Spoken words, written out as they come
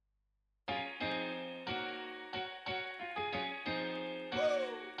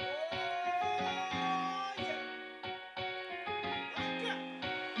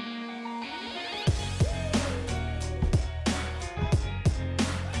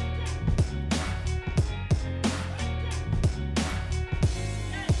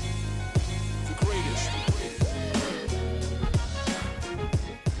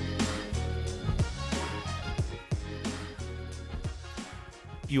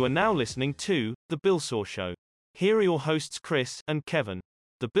You are now listening to The Billsaw Show. Here are your hosts Chris and Kevin.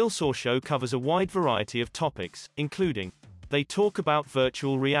 The Billsaw Show covers a wide variety of topics, including they talk about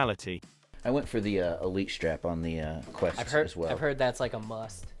virtual reality. I went for the Elite strap on the Quest as well. I've heard that's like a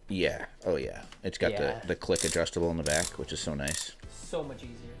must. Yeah. Oh, yeah. It's got the click adjustable in the back, which is so nice. So much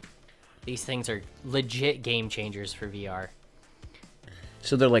easier. These things are legit game changers for VR.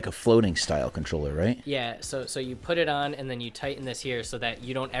 So they're like a floating style controller, right? Yeah, so you put it on and then you tighten this here so that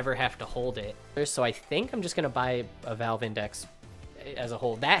you don't ever have to hold it. So I think I'm just going to buy a Valve Index as a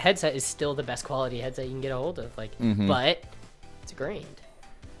whole. That headset is still the best quality headset you can get a hold of. But it's grained.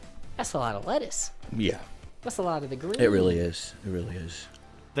 That's a lot of lettuce. Yeah. That's a lot of the green. It really is. It really is.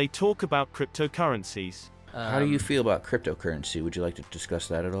 They talk about cryptocurrencies. How do you feel about cryptocurrency? Would you like to discuss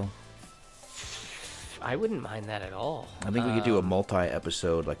that at all? I wouldn't mind that at all. I think we could do a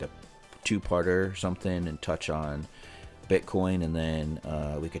multi-episode, like a two-parter or something, and touch on Bitcoin, and then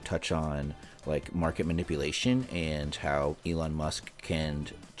we could touch on like market manipulation and how Elon Musk can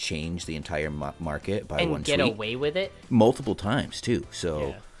change the entire market by one tweet. And get away with it? Multiple times, too. So,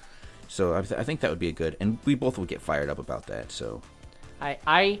 yeah. So I think that would be a good, and we both would get fired up about that, so.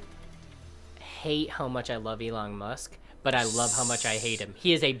 I hate how much I love Elon Musk, but I love how much I hate him.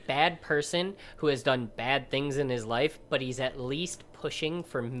 He is a bad person who has done bad things in his life, but he's at least pushing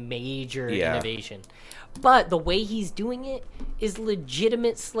for major innovation. But the way he's doing it is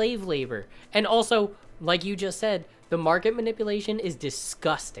legitimate slave labor. And also, like you just said, the market manipulation is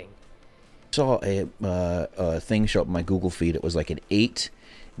disgusting. I saw a thing show up in my Google feed. It was like an 8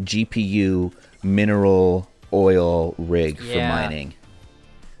 GPU mineral oil rig for mining.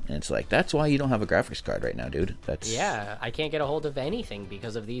 And it's like, that's why you don't have a graphics card right now, dude. Yeah, I can't get a hold of anything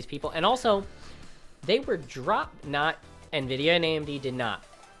because of these people. And also, they were dropped, not NVIDIA and AMD did not.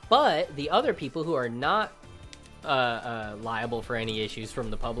 But the other people who are not liable for any issues from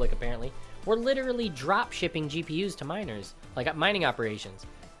the public, apparently, were literally drop shipping GPUs to miners, like mining operations.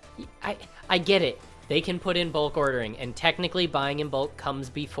 I get it. They can put in bulk ordering, and technically buying in bulk comes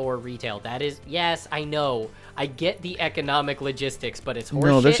before retail. That is, yes, I know. I get the economic logistics, but it's horseshit.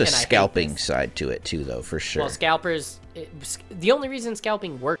 No, there's a scalping side to it, too, though, for sure. Well, scalpers, the only reason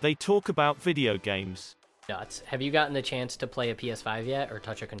scalping works... They talk about video games. Nuts. Have you gotten the chance to play a PS5 yet, or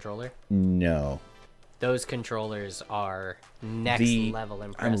touch a controller? No. Those controllers are next level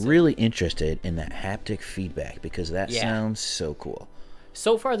impressive. I'm really interested in that haptic feedback, because that sounds so cool.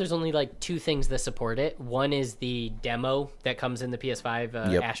 So far, there's only like 2 things that support it. One is the demo that comes in the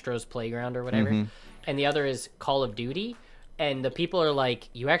PS5, Astro's Playground or whatever. And the other is Call of Duty. And the people are like,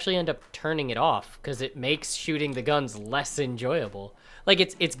 you actually end up turning it off because it makes shooting the guns less enjoyable. Like,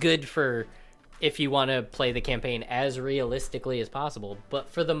 it's good for if you want to play the campaign as realistically as possible. But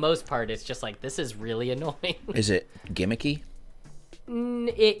for the most part, it's just like, this is really annoying. Is it gimmicky?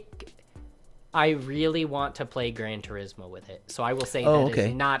 I really want to play Gran Turismo with it, so I will say that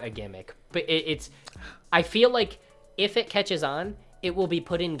is not a gimmick. But it's, I feel like if it catches on, it will be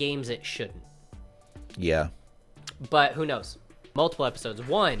put in games it shouldn't. Yeah. But who knows? Multiple episodes.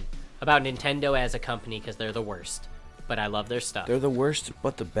 1, about Nintendo as a company, because they're the worst. But I love their stuff. They're the worst,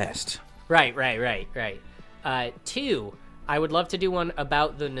 but the best. Right. 2, I would love to do one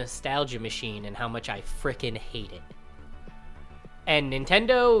about the nostalgia machine and how much I frickin' hate it. And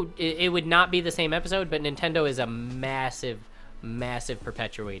Nintendo, it would not be the same episode, but Nintendo is a massive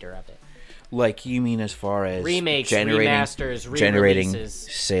perpetuator of it. Like, you mean as far as remakes, generating remasters, generating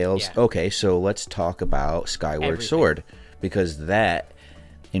sales? Yeah. Okay, so let's talk about Skyward Sword, because that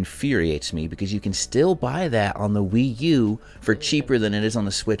infuriates me, because you can still buy that on the Wii U for cheaper than it is on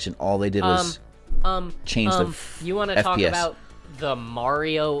the Switch, and all they did was change the you want to talk about the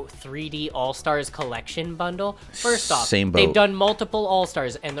Mario 3D All-Stars Collection bundle? First off, they've done multiple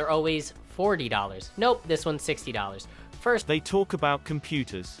All-Stars, and they're always $40. Nope, this one's $60. First, they talk about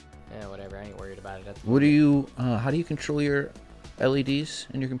computers. Yeah, whatever. I ain't worried about it. What do you? How do you control your LEDs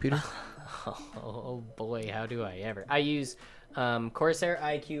in your computer? Oh boy, how do I ever? I use Corsair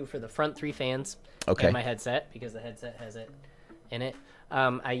IQ for the front 3 fans. Okay. And my headset, because the headset has it in it.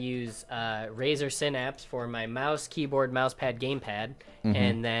 I use Razer Synapse for my mouse, keyboard, mousepad, gamepad,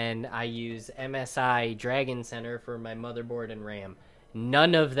 and then I use MSI Dragon Center for my motherboard and RAM.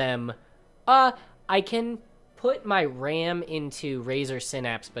 None of them. I can put my RAM into Razer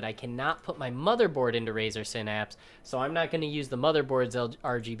Synapse, but I cannot put my motherboard into Razer Synapse, so I'm not going to use the motherboard's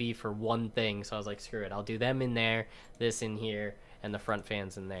RGB for one thing. So I was like, screw it, I'll do them in there, this in here, and the front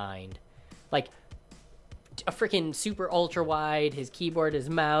fans in there. Like, a freaking super ultra wide, his keyboard, his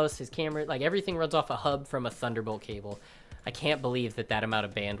mouse, his camera, like everything runs off a hub from a Thunderbolt cable. I can't believe that amount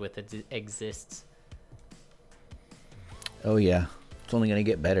of bandwidth exists. Oh yeah, It's only gonna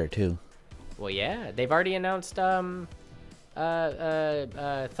get better too. Well, yeah, they've already announced Thunderbolt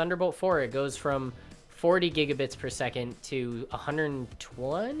 4. It goes from 40 gigabits per second to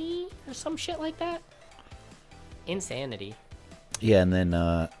 120 or some shit like that. Insanity. Yeah, and then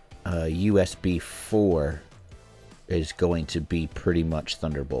USB 4 is going to be pretty much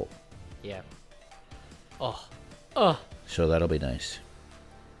Thunderbolt. Yeah. Oh. So that'll be nice.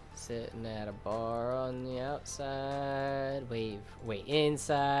 Sitting at a bar on the outside, wait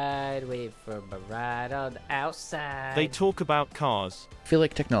inside, wait for a ride on the outside. They talk about cars. I feel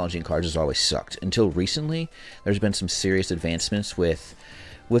like technology in cars has always sucked. Until recently, there's been some serious advancements with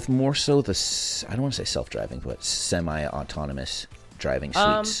more so the, I don't want to say self-driving, but semi-autonomous driving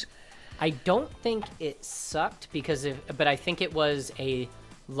suites. I don't think it sucked but I think it was a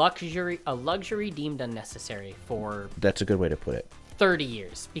luxury deemed unnecessary for. That's a good way to put it. 30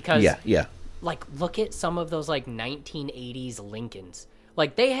 years, because yeah. Like, look at some of those like 1980s Lincolns.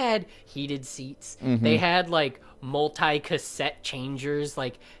 Like, they had heated seats. They had like multi-cassette changers.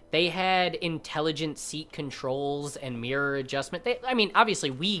 Like, they had intelligent seat controls and mirror adjustment. I mean,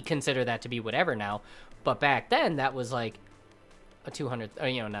 obviously we consider that to be whatever now, but back then that was like a not 200,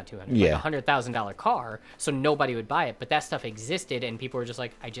 yeah, like $100,000 car, so nobody would buy it. But that stuff existed, and people were just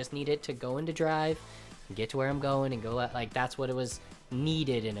like, I just need it to go into drive, and get to where I'm going, and go like that's what it was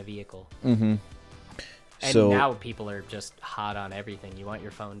needed in a vehicle. And now people are just hot on everything. You want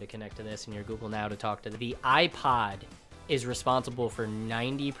your phone to connect to this, and your Google Now to talk to the iPod is responsible for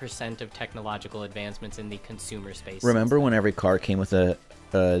 90% of technological advancements in the consumer space. Remember when every car came with the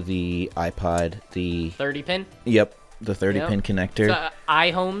iPod, the 30 pin? Yep, the 30-pin connector. So,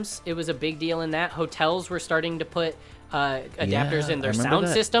 iHomes, it was a big deal in that. Hotels were starting to put adapters in their sound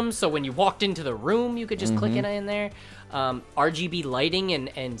systems, so when you walked into the room, you could just click it in there. RGB lighting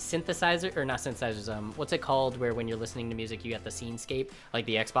and synthesizer, or not synthesizers, what's it called, where when you're listening to music you got the scenescape, like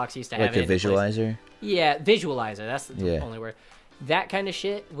the Xbox used to have, like a visualizer? Yeah, visualizer, that's the only word. That kind of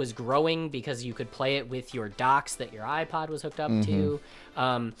shit was growing because you could play it with your docks that your iPod was hooked up to.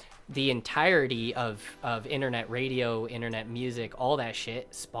 The entirety of internet radio, internet music, all that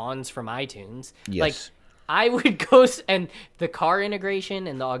shit spawns from iTunes. Yes. Like, I would go, and the car integration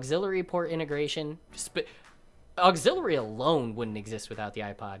and the auxiliary port integration, auxiliary alone wouldn't exist without the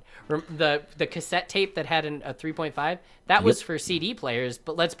iPod. The cassette tape that had a 3.5, that was for CD players,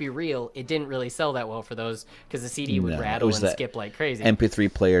 but let's be real, it didn't really sell that well for those because the CD would rattle and skip like crazy.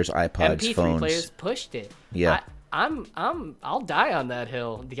 MP3 players, iPods, MP3 phones. players pushed it. Yeah. I'll die on that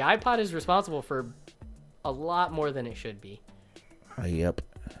hill. The iPod is responsible for a lot more than it should be. Yep.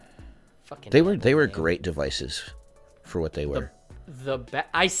 Fucking they were great devices for what they were.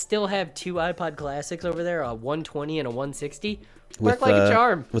 I still have two iPod Classics over there, a 120 and a 160. Work like a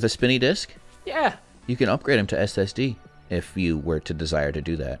charm. With a spinny disc? Yeah. You can upgrade them to SSD if you were to desire to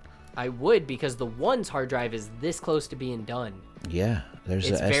do that. I would, because the one's hard drive is this close to being done. Yeah, there's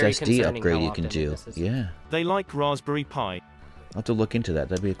an very SSD concerning upgrade how you can often do. this is. Yeah. They like Raspberry Pi. I'll have to look into that.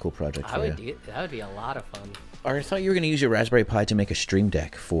 That'd be a cool project for you. That would be a lot of fun. Or I thought you were going to use your Raspberry Pi to make a Stream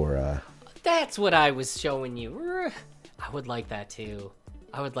Deck for... That's what I was showing you. I would like that too.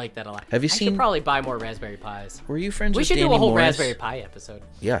 I would like that a lot. Have you I seen... should probably buy more Raspberry Pis. Were you friends with We should Danny do a whole Morris? Raspberry Pi episode.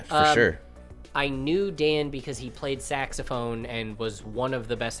 Yeah, for sure. I knew Dan because he played saxophone and was one of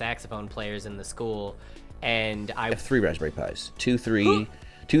the best saxophone players in the school. And I have 3 Raspberry Pis. 2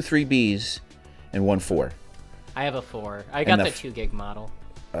 3Bs, and 1 4. I have a 4. I got the 2 gig model.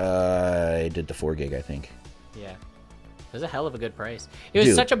 I did the 4 gig, I think. Yeah. It was a hell of a good price. It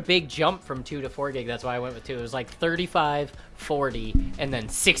was such a big jump from 2 to 4 gig. That's why I went with 2. It was like 35, 40, and then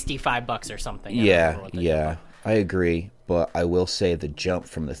 $65 or something. Yeah. I agree, but I will say the jump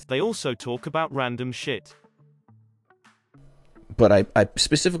from the... They also talk about random shit. But I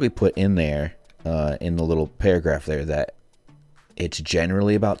specifically put in there, in the little paragraph there, that it's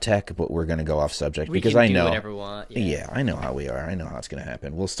generally about tech, but we're going to go off subject because I know... We can do whatever we want. Yeah, I know how we are. I know how it's going to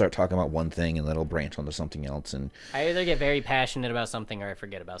happen. We'll start talking about one thing, and then it'll branch onto something else. And I either get very passionate about something or I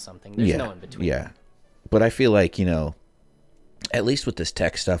forget about something. There's no in between. Yeah. But I feel like, at least with this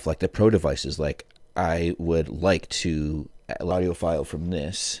tech stuff, like the pro devices, like I would like to audio file from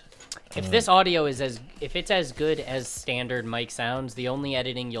this. If this audio is if it's as good as standard mic sounds, the only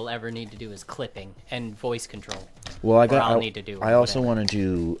editing you'll ever need to do is clipping and voice control. Well, I'll need to do. I also want to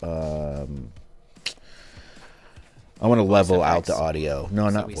do. I want to level out the audio. No,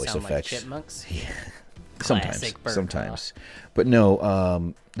 so not we voice sound effects. Like chipmunks. Yeah. Classic Sometimes. But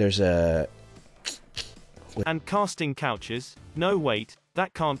no, there's a. And casting couches. No, wait,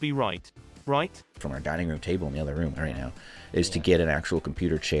 that can't be right. Right? From our dining room table in the other room right now is to get an actual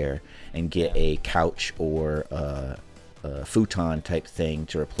computer chair and get a couch or futon type thing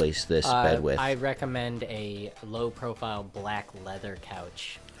to replace this bed with. I recommend a low-profile black leather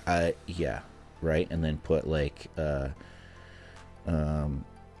couch. Yeah, right, and then put like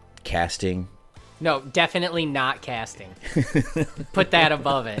casting. No, definitely not casting. Put that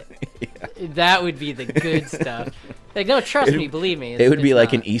above it. Yeah. That would be the good stuff. Like, no, trust me, believe me. It would be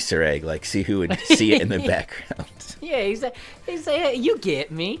like an Easter egg, like see who would see it in the background. Yeah, exactly. You get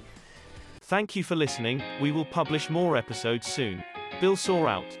me. Thank you for listening. We will publish more episodes soon. Billsaw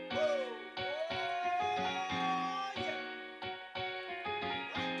out.